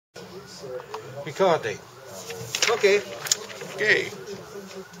Picardi. Okay. Okay.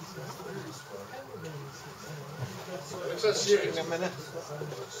 Give me a minute.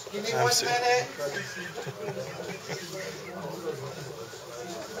 Give me 1 minute.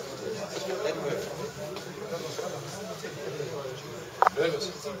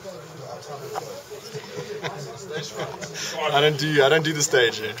 I don't do the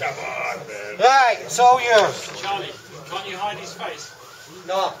stage here. Come on, man. Right, it's all yours. Charlie, can't you hide his face?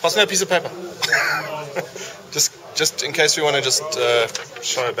 No. Pass me a piece of paper. just in case we want to just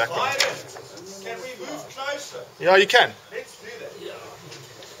show a background. Can we move closer? Yeah, you can. Let's do that.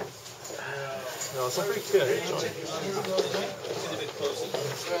 No, it's not very clear.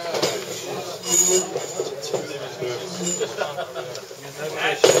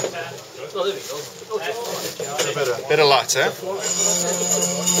 Better light, eh?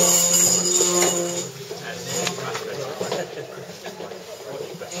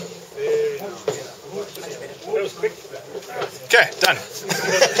 Okay, done.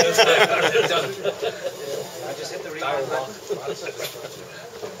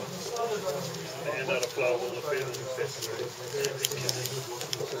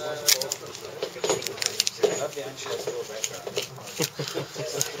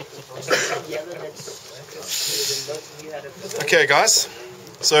 Okay, guys.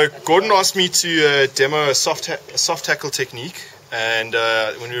 So Gordon asked me to demo a soft tackle technique, and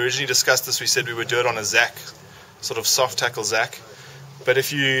when we originally discussed this, we said we would do it on a ZAK, sort of soft tackle ZAK. But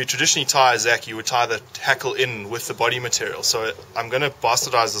if you traditionally tie a ZAK, you would tie the hackle in with the body material. So I'm going to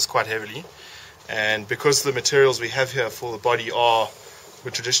bastardize this quite heavily, and because the materials we have here for the body are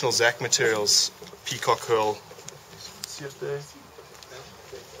the traditional ZAK materials, peacock curl, see it there,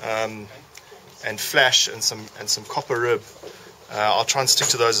 and flash and some copper rib. I'll try and stick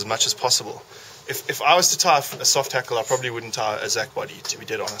to those as much as possible. If I was to tie a soft hackle, I probably wouldn't tie a ZAK body, to be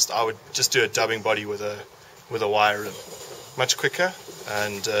dead honest. I would just do a dubbing body with a wire rib. Much quicker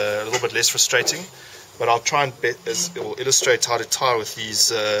and a little bit less frustrating. But I'll try and illustrate how to tie with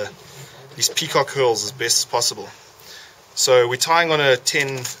these peacock curls as best as possible. So we're tying on a 10.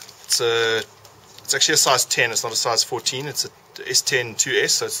 It's actually a size 10. It's not a size 14. It's a S10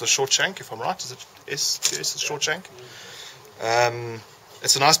 2S, so it's the short shank, if I'm right. Is it S2S, the short shank?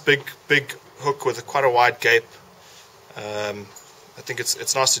 It's a nice big hook with quite a wide gape. I think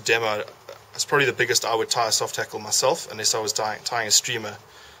it's nice to demo. It's probably the biggest I would tie a soft tackle myself, unless I was tying a streamer,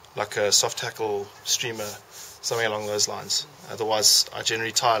 like a soft tackle streamer, something along those lines. Otherwise, I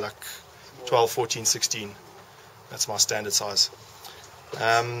generally tie like 12, 14, 16. That's my standard size.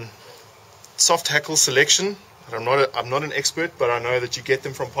 Soft hackle selection. I'm not an expert, but I know that you get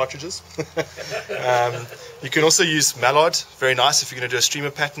them from partridges. You can also use mallard, very nice if you're going to do a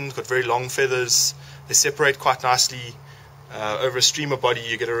streamer pattern. Got very long feathers. They separate quite nicely. Over a streamer body,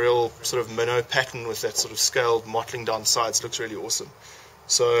 you get a real sort of minnow pattern with that sort of scaled mottling down sides. Looks really awesome.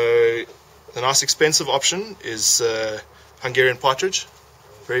 So the nice expensive option is Hungarian partridge.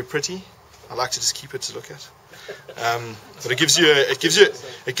 Very pretty. I like to just keep it to look at. But it gives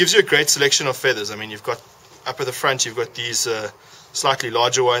you a great selection of feathers. I mean, you've got up at the front, you've got these slightly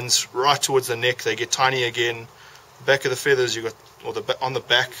larger ones right towards the neck. They get tiny again. The back of the feathers, you got, or on the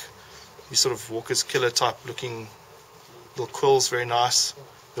back, these sort of Walker's Killer type looking little quills, very nice.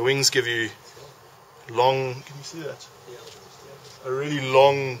 The wings give you long. Can you see that? A really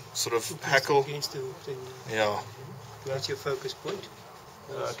long sort of hackle. Yeah. That's your focus point.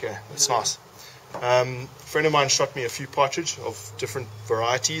 Okay, that's nice. A friend of mine shot me a few partridge of different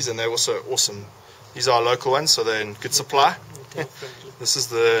varieties, and they're also awesome. These are local ones, so they're in good supply. This is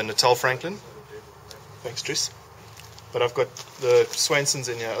the Natal Franklin. Thanks, Tris. But I've got the Swainsons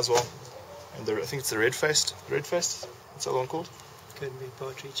in here as well, and I think it's the red-faced. Red-faced? What's that one called? Can be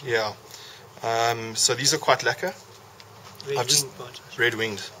partridge. Yeah. So these are quite lacquer. Red-winged partridge.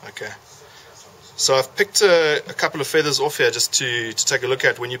 Red-winged. Okay. So I've picked a couple of feathers off here just to take a look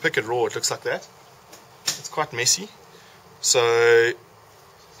at. When you pick it raw, it looks like that. It's quite messy. So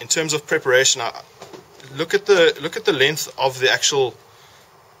in terms of preparation, look at the length of the actual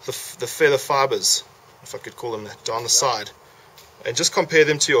the feather fibers, if I could call them that, down the side, and just compare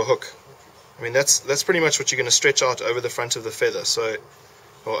them to your hook. I mean, that's pretty much what you're going to stretch out over the front of the feather,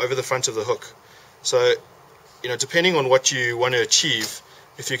 or over the front of the hook. So, depending on what you want to achieve,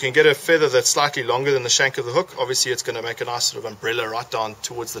 if you can get a feather that's slightly longer than the shank of the hook, obviously it's going to make a nice sort of umbrella right down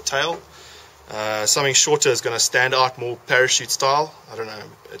towards the tail. Something shorter is going to stand out more parachute style. I don't know.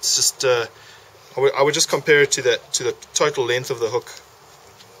 It's just I would just compare it to the total length of the hook,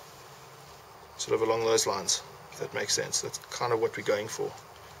 sort of along those lines, if that makes sense. That's kind of what we're going for.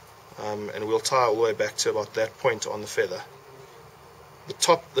 And we'll tie all the way back to about that point on the feather.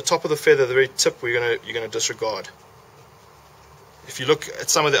 the top of the feather, the very tip, you're gonna disregard. If you look at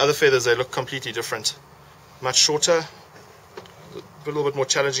some of the other feathers, they look completely different. Much shorter, a little bit more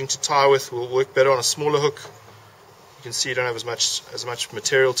challenging to tie with, will work better on a smaller hook. You can see you don't have as much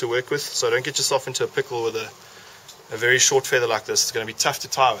material to work with, so don't get yourself into a pickle with a very short feather like this. It's going to be tough to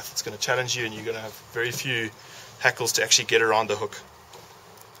tie with. It's going to challenge you, and you're going to have very few hackles to actually get around the hook.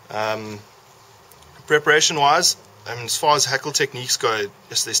 Preparation wise, as far as hackle techniques go,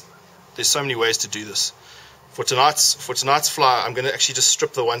 yes, there's so many ways to do this. For tonight's fly, I'm going to actually just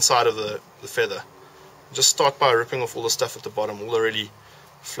strip the one side of the feather. Just start by ripping off all the stuff at the bottom, all the really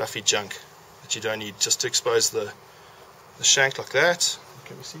fluffy junk that you don't need, just to expose the shank like that.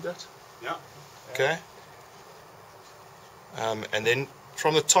 Can we see that? Yeah. Okay. And then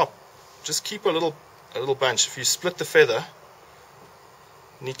from the top, just keep a little bunch. If you split the feather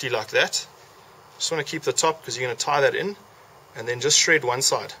neatly like that, just want to keep the top because you're going to tie that in, and then just shred one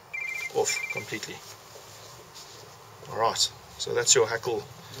side off completely. Alright, so that's your hackle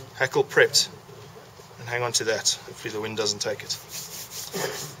prepped, and hang on to that. Hopefully the wind doesn't take it.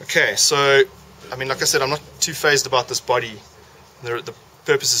 Okay, so I mean, like I said, I'm not too phased about this body. The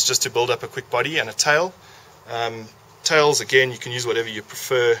purpose is just to build up a quick body and a tail. Tails, again, you can use whatever you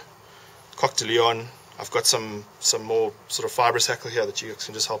prefer. Coq de Leon. I've got some more sort of fibrous hackle here that you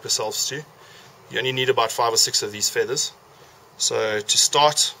can just help yourselves to. You only need about 5 or 6 of these feathers. So to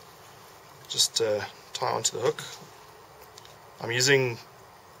start, just tie onto the hook. I'm using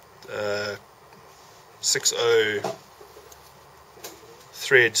 6/0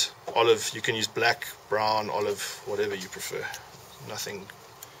 thread, olive. You can use black, brown, olive, whatever you prefer. Nothing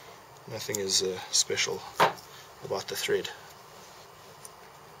is special about the thread.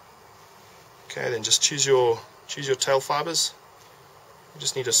 Okay, then just choose your tail fibers. You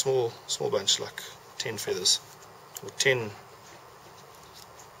just need a small bunch, like 10 feathers, or 10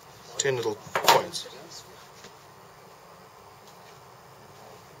 little points.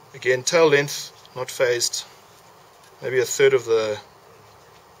 Again, tail length, not phased. Maybe a third of the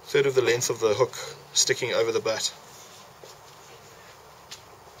length of the hook sticking over the butt,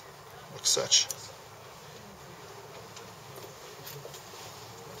 like such.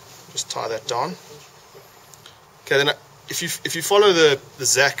 Just tie that down. Okay, then if you follow the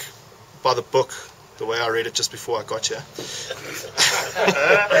ZAK by the book, the way I read it just before I got here.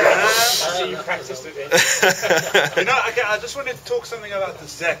 So you practiced it then. You know, okay, I just wanted to talk something about the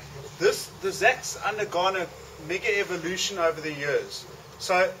ZAK. The ZAK's undergone a mega evolution over the years.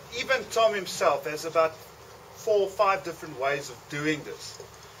 So even Tom himself has about 4 or 5 different ways of doing this.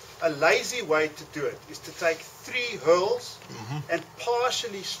 A lazy way to do it is to take 3 hurls and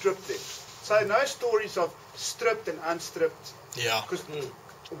partially strip them. So no stories of stripped and unstripped. Yeah. Because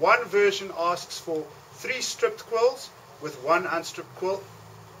one version asks for 3 stripped quills with 1 unstripped quill,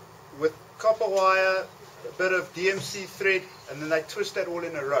 with copper wire, a bit of DMC thread, and then they twist that all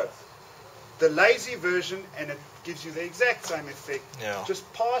in a row. The lazy version, and it gives you the exact same effect, Yeah.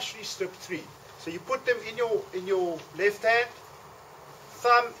 just partially stripped 3. So you put them in your left hand,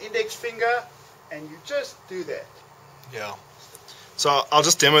 thumb, index finger, and you just do that. Yeah. So I'll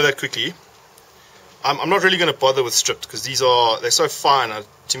just demo that quickly. I'm not really going to bother with stripped because they're so fine.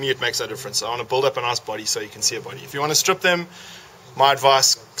 To me, it makes no difference. I want to build up a nice body so you can see a body. If you want to strip them, my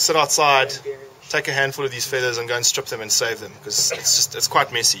advice: sit outside, take a handful of these feathers, and go and strip them and save them because it's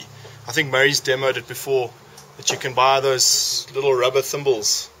quite messy. I think Murray's demoed it before, that you can buy those little rubber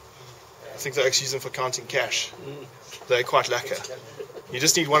thimbles. I think they actually use them for counting cash. They're quite lacquer. You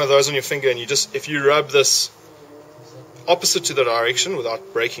just need one of those on your finger, and if you rub this opposite to the direction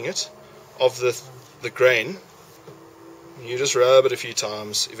without breaking it of the grain, you just rub it a few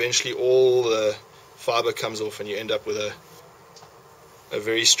times. Eventually all the fiber comes off and you end up with a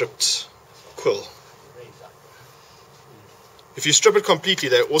very stripped quill. If you strip it completely,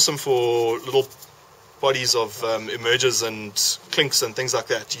 they're awesome for little bodies of emergers and clinks and things like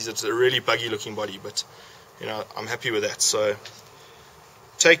that. It's a really buggy looking body, but I'm happy with that. So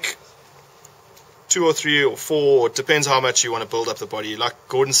take 2 or 3 or 4, it depends how much you want to build up the body. Like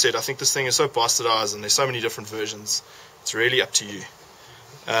Gordon said, I think this thing is so bastardized and there's so many different versions. It's really up to you.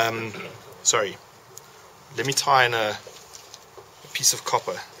 Sorry. Let me tie in a piece of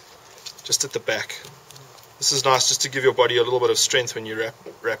copper just at the back. This is nice just to give your body a little bit of strength when you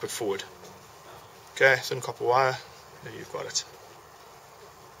wrap it forward. Okay, thin copper wire. There, you've got it.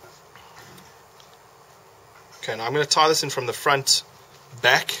 Okay, now I'm going to tie this in from the front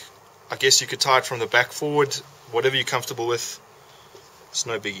back. I guess you could tie it from the back forward, whatever you're comfortable with. It's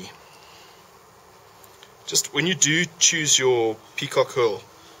no biggie. Just when you do choose your peacock hurl,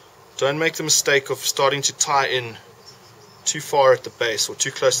 don't make the mistake of starting to tie in too far at the base or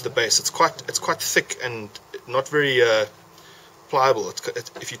too close to the base. It's quite thick and not very pliable.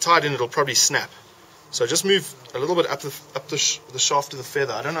 If you tie it in, it'll probably snap. So just move a little bit up the shaft of the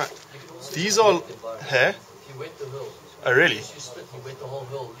feather. I don't know. These are hair. You wet the hurl. Oh really? You split, you wet the whole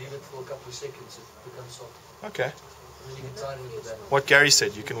hurl, leave it for a couple of seconds, it becomes soft. Okay. And then you can tie it in with that. What Gary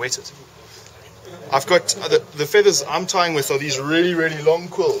said, you can wet it. I've got the feathers I'm tying with are these really, really long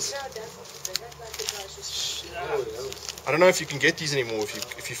quills. I don't know if you can get these anymore.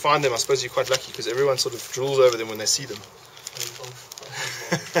 If you find them, I suppose you're quite lucky because everyone sort of drools over them when they see them.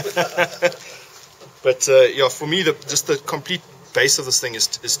 But yeah, for me, just the complete base of this thing is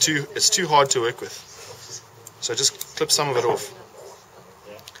too hard to work with. So just clip some of it off.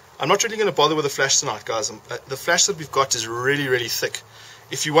 I'm not really going to bother with the flash tonight, guys. The flash that we've got is really, really thick.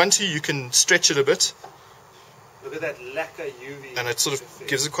 If you want to, you can stretch it a bit. Look at that lacquer UV. And it sort of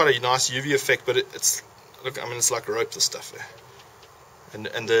gives it quite a nice UV effect, but it's like rope, this stuff there. And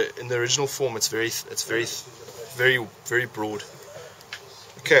in the original form, it's very, very broad.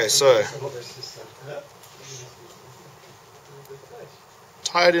 Okay, so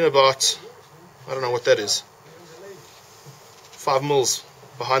tie it in about, I don't know what that is, 5 mils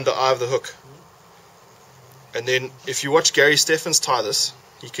behind the eye of the hook. And then if you watch Gary Steffens tie this,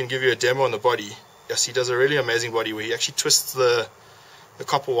 he can give you a demo on the body. Yes, he does a really amazing body where he actually twists the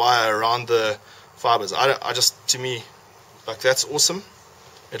copper wire around the fibers. I just, to me, like, that's awesome.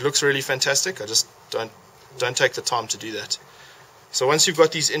 It looks really fantastic. I just don't take the time to do that. So once you've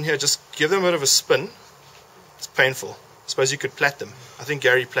got these in here, just give them a bit of a spin. It's painful. I suppose you could plait them. I think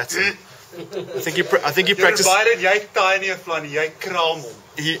Gary plaits them. I think he practiced. Jy taai nie 'n flan nie, jy kraam hom.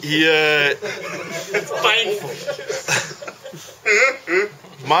 It's painful.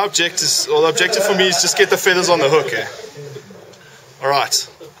 My objective for me is just get the feathers on the hook. Eh? All right.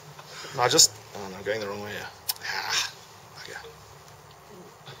 No, I'm going the wrong way here.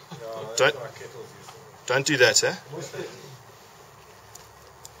 Okay. Don't do that, eh?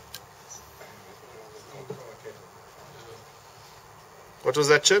 What was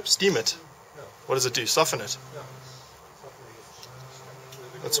that, Chip? Steam it. What does it do? Soften it.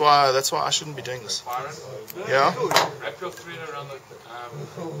 That's why I shouldn't be doing this. Byron, Yeah. wrap your thread around the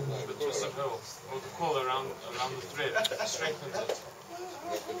twist of hurl, or the coil around the thread. Strengthens it.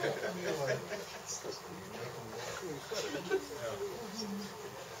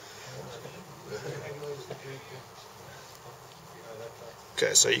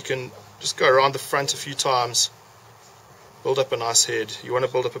 Okay, so you can just go around the front a few times. Build up a nice head. You want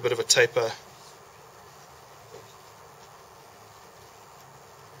to build up a bit of a taper.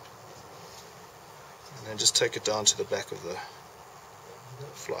 And then just take it down to the back of the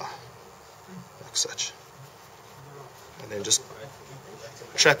fly, like such. And then just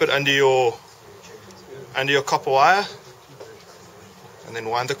trap it under your copper wire, and then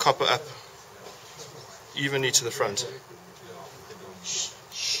wind the copper up evenly to the front.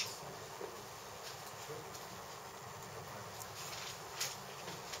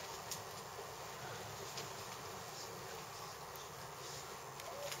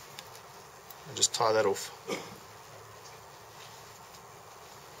 And just tie that off.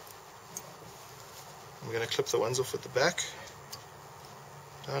 I'm going to clip the ones off at the back.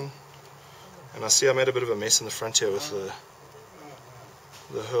 Done. And I see I made a bit of a mess in the front here with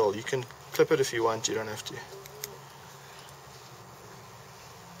the hurl. You can clip it if you want, you don't have to.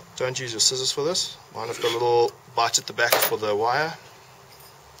 Don't use your scissors for this. Mine have got a little bite at the back for the wire.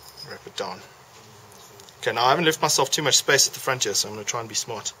 Wrap it down. Okay, now I haven't left myself too much space at the front here, so I'm going to try and be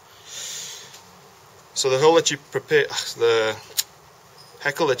smart. So the hurl that you prepared, the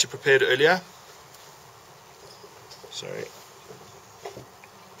hackle that you prepared earlier, sorry,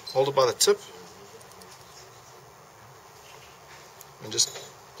 hold it by the tip and just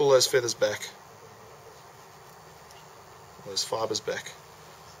pull those feathers back, those fibers back,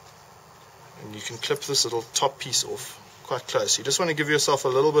 and you can clip this little top piece off quite close. You just want to give yourself a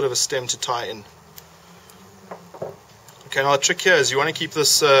little bit of a stem to tie in. Okay, now the trick here is you want to keep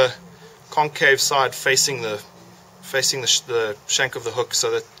this concave side facing the shank of the hook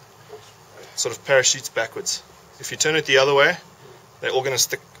so that it sort of parachutes backwards. If you turn it the other way, they're all going to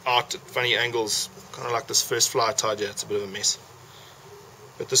stick out at funny angles, kind of like this first fly I tied here. It's a bit of a mess.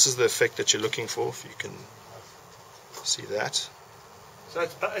 But this is the effect that you're looking for, if you can see that. So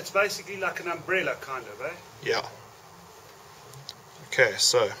it's basically like an umbrella kind of, eh? Yeah. Okay,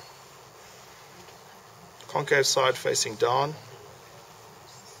 so concave side facing down.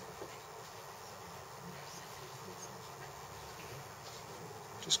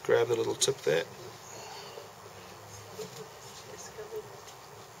 Just grab the little tip there.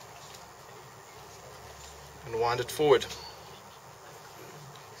 And wind it forward.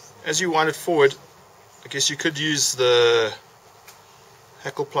 as you wind it forward, I guess you could use the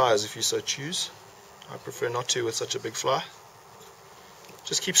hackle pliers if you so choose. I prefer not to with such a big fly.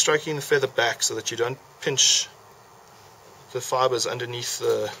 Just keep stroking the feather back so that you don't pinch the fibers underneath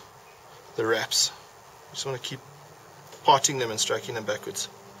the wraps. You just want to keep parting them and stroking them backwards.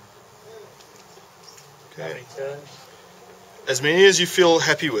 Okay. As many as you feel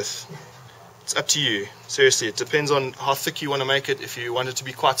happy with. It's up to you. Seriously, it depends on how thick you want to make it. If you want it to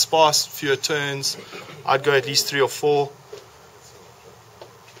be quite sparse, fewer turns, I'd go at least 3 or 4.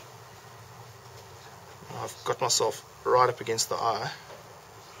 I've got myself right up against the eye.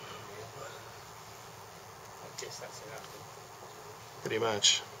 Pretty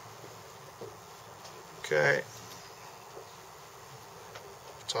much. Okay.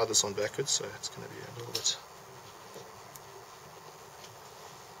 Tie this on backwards, so it's going to be a little bit.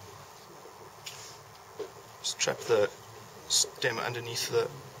 Just trap the stem underneath the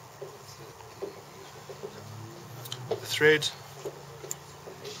thread.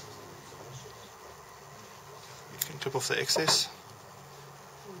 You can clip off the excess,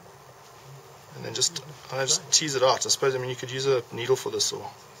 and then just tease it out. I suppose, I mean, you could use a needle for this, or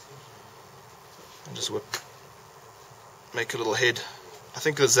and just whip, make a little head. I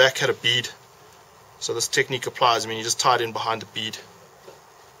think the ZAK had a bead, so this technique applies. I mean, you just tie it in behind the bead,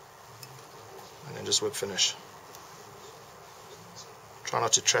 and then just whip finish. Try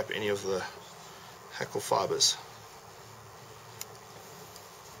not to trap any of the hackle fibers.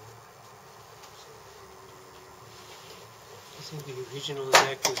 I think the original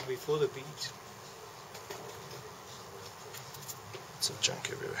ZAK was before the beads. Some junk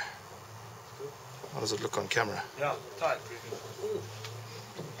everywhere. How does it look on camera? Yeah, tight.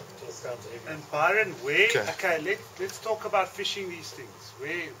 And Byron, where? Okay, let's talk about fishing these things.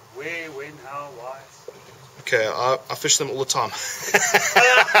 Where, when, how, why? Okay, I fish them all the time.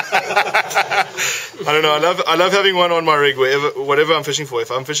 I don't know. I love having one on my rig whatever I'm fishing for.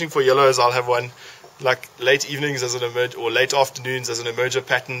 If I'm fishing for yellows, I'll have one like late evenings as an emerge, or late afternoons as an emerger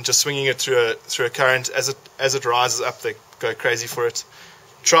pattern, just swinging it through a current. As it rises up, they go crazy for it.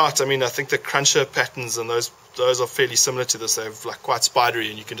 Trout, I mean, I think the cruncher patterns and those are fairly similar to this. They're like quite spidery,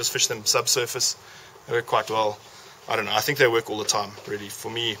 and you can just fish them subsurface. They work quite well. I don't know. I think they work all the time. Really,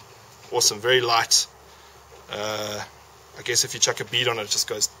 for me, awesome. Very light. I guess if you chuck a bead on it, it just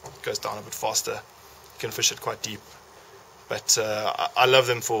goes down a bit faster. You can fish it quite deep. But I love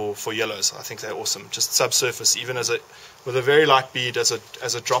them for yellows. I think they're awesome. Just subsurface, even with a very light bead as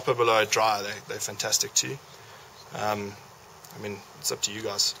a dropper below a dryer, they're fantastic too. I mean, it's up to you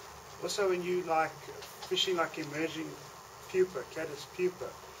guys. Also, when you like fishing like emerging pupa, caddis pupa,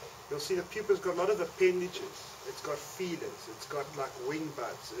 you'll see the pupa's got a lot of appendages. It's got feelers, it's got like wing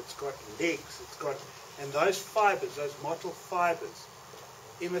buds, it's got legs, and those fibers, those mottled fibers,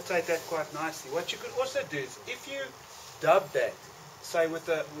 imitate that quite nicely. What you could also do is, if you dub that, say with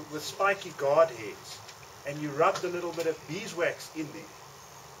spiky guard hairs, and you rubbed a little bit of beeswax in there,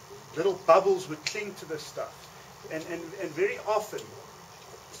 little bubbles would cling to the stuff. And very often,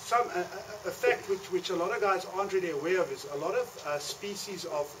 a fact which a lot of guys aren't really aware of is a lot of species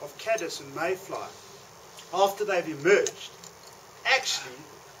of caddis and mayfly, after they've emerged, actually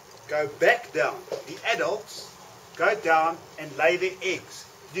go back down. The adults go down and lay their eggs.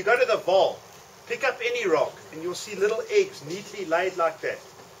 If you go to the Vaal, pick up any rock, and you'll see little eggs neatly laid like that.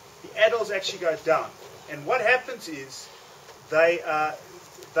 The adults actually go down. And what happens is they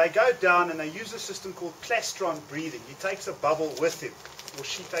go down and they use a system called plastron breathing. He takes a bubble with him, or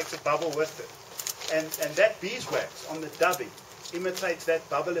she takes a bubble with him. And that beeswax on the dubbing imitates that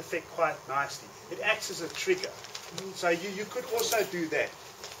bubble effect quite nicely. It acts as a trigger. So you could also do that.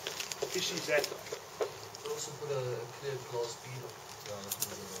 Fishing that way. Also put a clear glass bead on.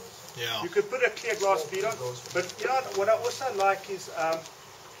 Yeah. You could put a clear glass bead on. But you know what I also like is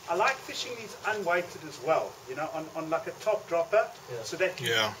I like fishing these unweighted as well, you know, on like a top dropper, so that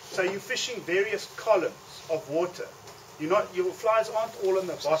so you're fishing various columns of water. Your flies aren't all in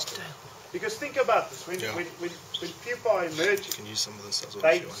the bottom. Because think about this, when pupa are emerging, You can use some of this as well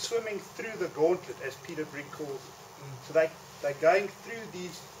they're if you want. swimming through the gauntlet, as Peter Brink calls it. So they're going through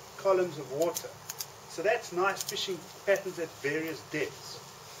these columns of water. So that's nice fishing patterns at various depths.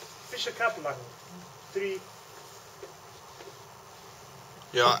 Fish a couple, like 3.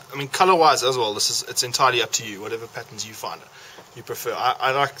 Yeah, I mean, color-wise as well, it's entirely up to you, whatever patterns you find you prefer.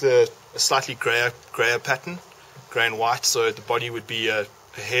 I like a slightly grayer pattern, grey and white, so the body would be a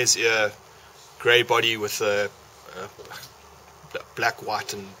hare's ear, grey body with a black,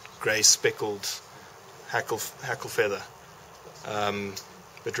 white and grey speckled hackle feather.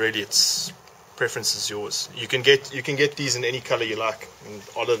 But really it's preference is yours. You can get these in any color you like, in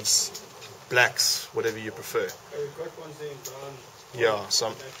olives, blacks, whatever you prefer. We've got ones there in brown. Yeah,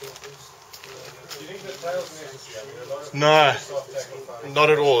 some. Do you think the tail's necessary? No,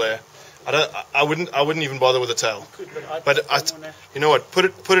 not at all. I wouldn't even bother with the tail. But you know what?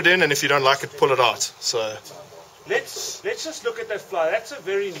 Put it in, and if you don't like it, pull it out. So let's just look at that fly. That's a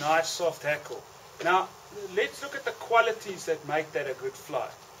very nice soft hackle. Now let's look at the qualities that make that a good fly.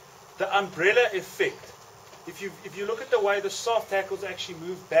 The umbrella effect. If you look at the way the soft hackles actually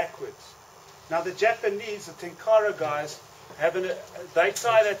move backwards. Now the Japanese, the Tenkara guys, they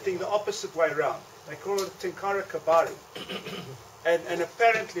tie that thing the opposite way around. They call it Tenkara Kabaru. And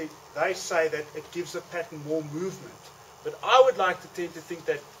apparently they say that it gives the pattern more movement. But I would like to tend to think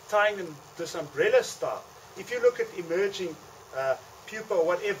that tying in this umbrella style, if you look at emerging pupa or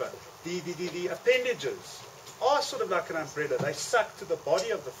whatever, the appendages are sort of like an umbrella. They suck to the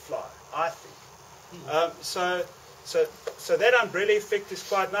body of the fly, I think. So that umbrella effect is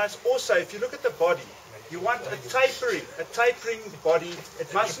quite nice. Also, if you look at the body, you want a tapering body.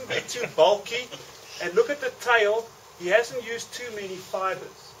 It mustn't be too bulky. And look at the tail. He hasn't used too many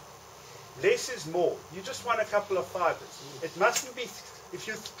fibers. Less is more. You just want a couple of fibers. It mustn't be. If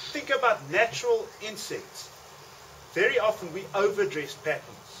you think about natural insects, very often we overdress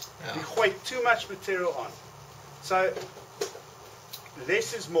patterns. Yeah. We weight too much material on. So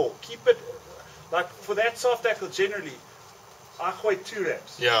less is more. Keep it, like for that soft hackle generally, I weight 2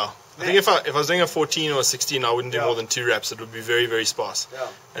 wraps. Yeah. I think if I was doing a 14 or a 16, I wouldn't do more than 2 wraps. It would be very, very sparse. Yeah.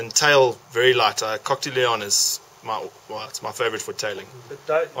 And tail, very light. Coq de Leon is it's my favorite for tailing.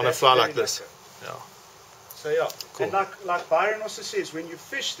 On a fly like this. Yeah. So yeah. Cool. And like Byron also says, when you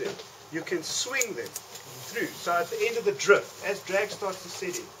fish them, you can swing them through. So at the end of the drift, as drag starts to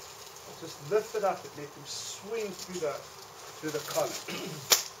set in, just lift it up and let them swing through the collar.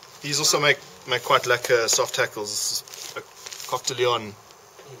 These also make quite lacquer soft hackles. A Coq de Leon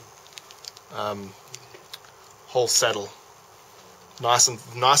whole saddle, nice and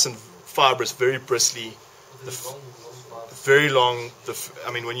fibrous, very bristly, very long.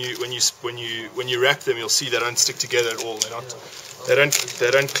 I mean, when you wrap them, you'll see they don't stick together at all. They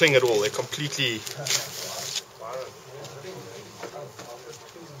don't cling at all. They're completely.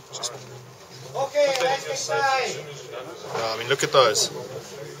 Okay, let's get I mean, look at those.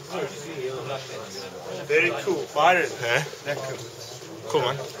 Very cool, Byron. Yeah. Cool,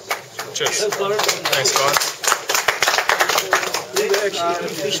 man. Cheers. Thanks, guys. We actually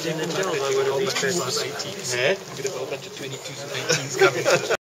fished in the gel. I got a whole bunch of 18s. Yeah? We got a whole bunch of 22s and 18s coming.